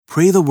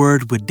Pray the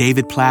Word with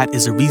David Platt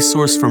is a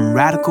resource from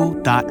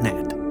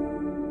radical.net.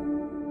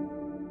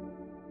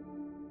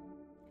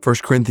 1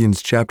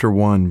 Corinthians chapter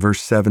 1,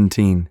 verse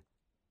 17.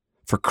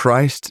 For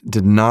Christ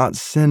did not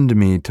send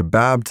me to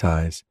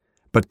baptize,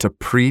 but to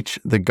preach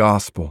the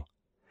gospel,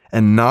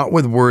 and not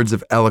with words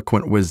of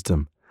eloquent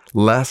wisdom,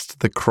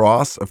 lest the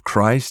cross of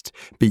Christ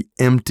be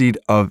emptied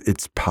of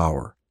its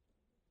power.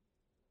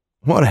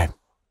 What a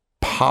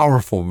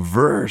powerful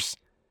verse.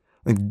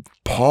 Like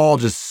Paul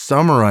just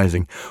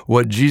summarizing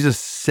what Jesus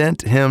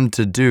sent him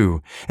to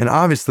do. And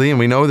obviously, and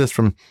we know this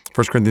from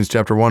 1 Corinthians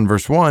chapter 1,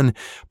 verse 1,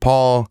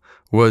 Paul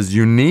was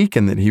unique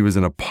in that he was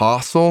an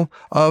apostle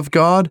of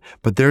God,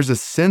 but there's a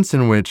sense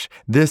in which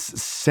this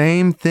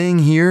same thing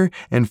here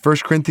in 1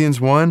 Corinthians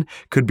 1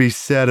 could be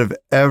said of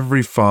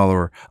every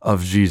follower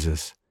of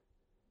Jesus.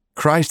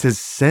 Christ has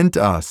sent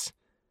us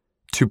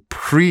to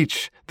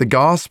preach the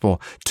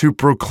gospel, to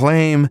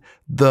proclaim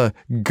the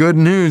good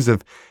news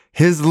of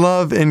His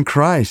love in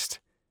Christ,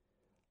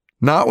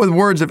 not with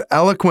words of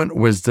eloquent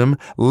wisdom,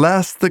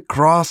 lest the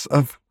cross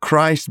of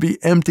Christ be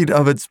emptied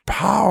of its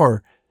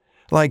power.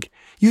 Like,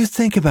 you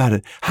think about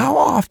it. How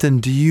often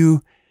do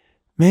you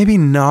maybe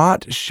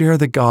not share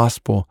the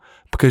gospel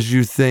because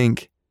you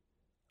think,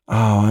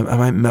 oh, I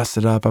might mess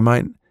it up. I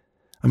might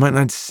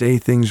not say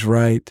things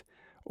right,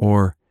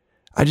 or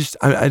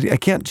I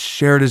can't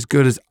share it as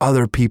good as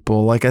other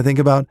people. Like, I think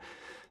about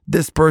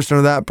this person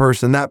or that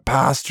person, that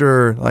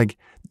pastor, like,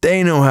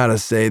 they know how to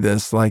say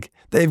this. Like,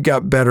 they've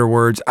got better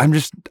words. I'm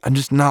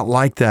just not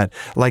like that.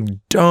 Like,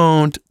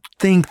 don't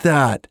think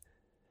that.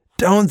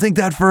 Don't think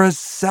that for a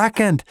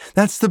second.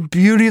 That's the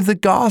beauty of the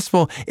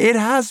gospel. It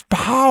has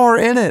power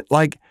in it.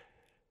 Like,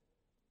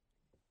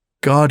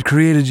 God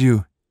created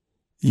you.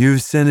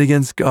 You've sinned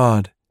against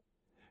God.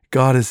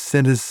 God has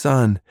sent His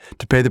Son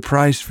to pay the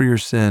price for your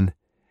sin.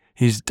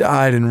 He's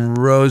died and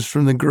rose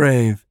from the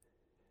grave.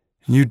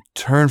 You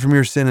turn from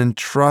your sin and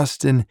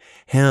trust in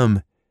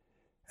Him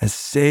as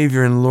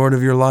Savior and Lord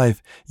of your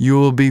life. You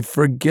will be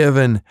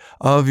forgiven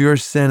of your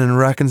sin and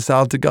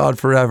reconciled to God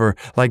forever.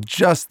 Like,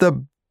 just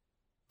the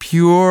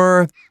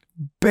pure,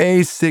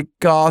 basic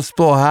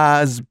gospel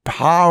has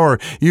power.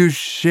 You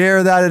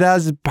share that. It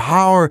has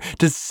power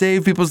to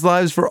save people's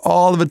lives for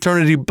all of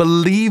eternity.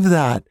 Believe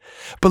that.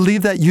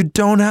 Believe that. You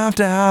don't have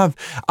to have.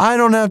 I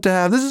don't have to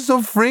have. This is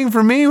so freeing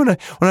for me when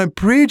I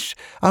preach.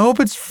 I hope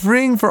it's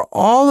freeing for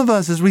all of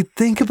us as we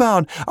think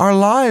about our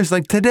lives.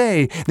 Like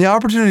today, the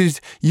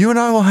opportunities you and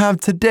I will have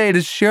today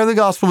to share the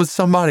gospel with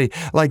somebody.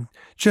 Like,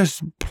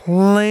 just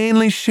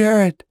plainly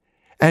share it.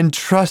 And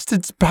trust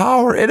its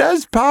power. It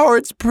has power.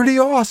 It's pretty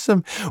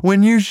awesome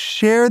when you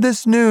share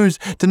this news,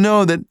 to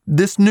know that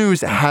this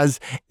news has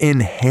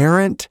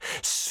inherent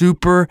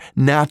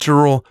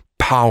supernatural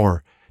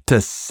power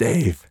to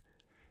save.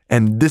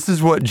 And this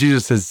is what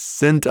Jesus has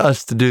sent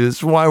us to do. This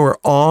is why we're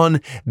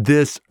on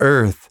this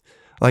earth.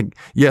 Like,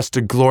 yes, to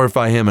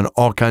glorify Him in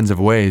all kinds of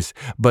ways,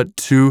 but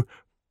to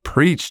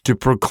preach, to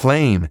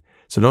proclaim.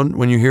 So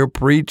when you hear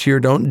preach here,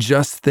 don't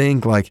just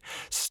think like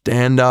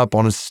stand up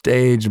on a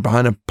stage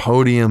behind a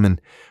podium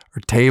or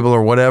table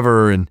or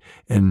whatever and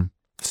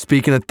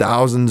speaking to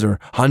thousands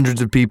or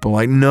hundreds of people.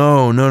 Like,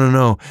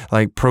 no.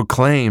 Like,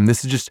 proclaim.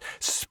 This is just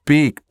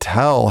speak,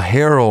 tell,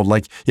 herald.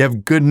 Like, you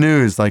have good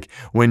news. Like,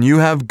 when you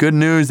have good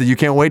news that you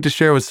can't wait to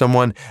share with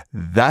someone,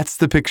 that's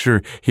the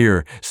picture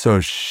here. So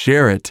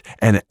share it.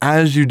 And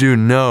as you do,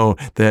 know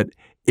that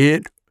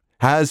it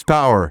has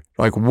power.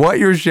 Like, what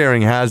you're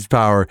sharing has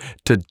power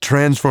to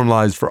transform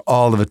lives for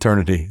all of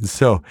eternity.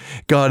 So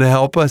God,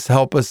 help us,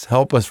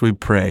 we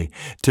pray,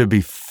 to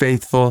be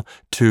faithful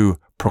to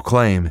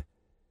proclaim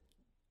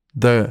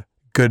the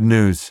good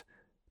news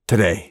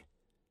today,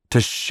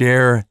 to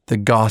share the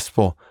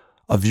gospel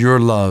of your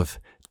love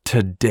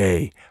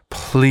today.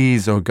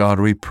 Please, oh God,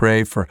 we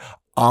pray for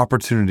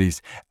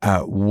opportunities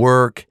at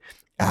work,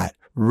 at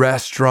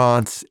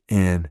restaurants,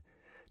 in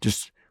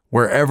just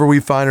wherever we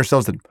find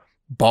ourselves, at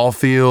ball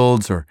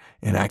fields or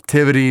in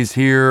activities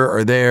here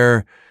or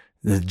there,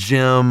 the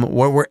gym,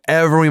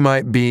 wherever we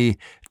might be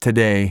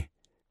today.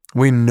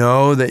 We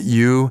know that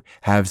you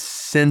have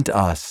sent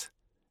us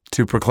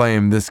to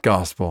proclaim this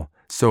gospel.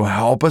 So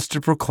help us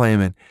to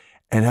proclaim it,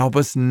 and help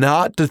us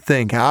not to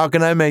think, how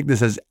can I make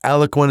this as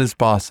eloquent as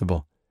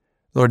possible?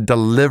 Lord,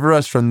 deliver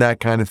us from that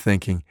kind of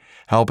thinking.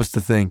 Help us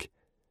to think,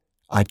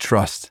 I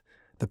trust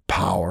the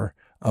power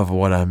of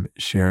what I'm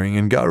sharing.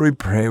 And God, we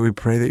pray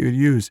that you'd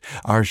use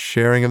our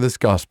sharing of this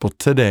gospel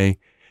today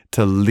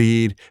to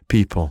lead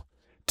people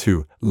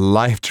to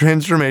life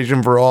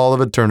transformation for all of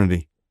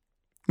eternity.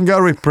 And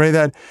God, we pray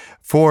that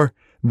for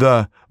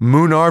the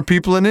Munar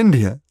people in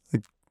India,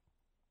 like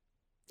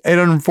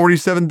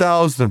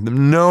 847,000 of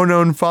them, no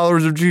known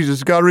followers of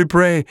Jesus. God, we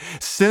pray,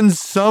 send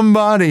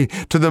somebody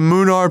to the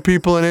Munar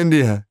people in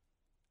India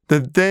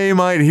that they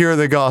might hear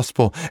the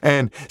gospel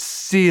and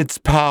see its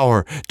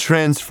power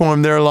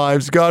transform their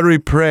lives. God, we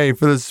pray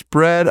for the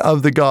spread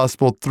of the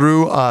gospel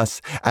through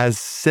us as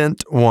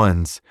sent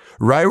ones,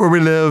 right where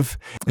we live.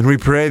 And we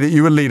pray that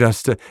you would lead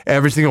us to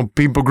every single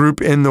people group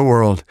in the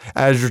world.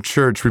 As your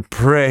church, we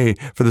pray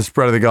for the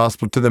spread of the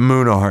gospel to the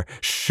Munar.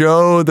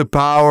 Show the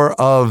power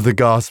of the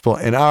gospel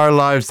in our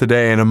lives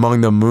today and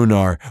among the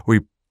Munar.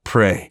 We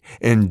pray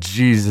in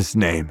Jesus'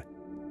 name.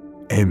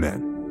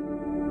 Amen.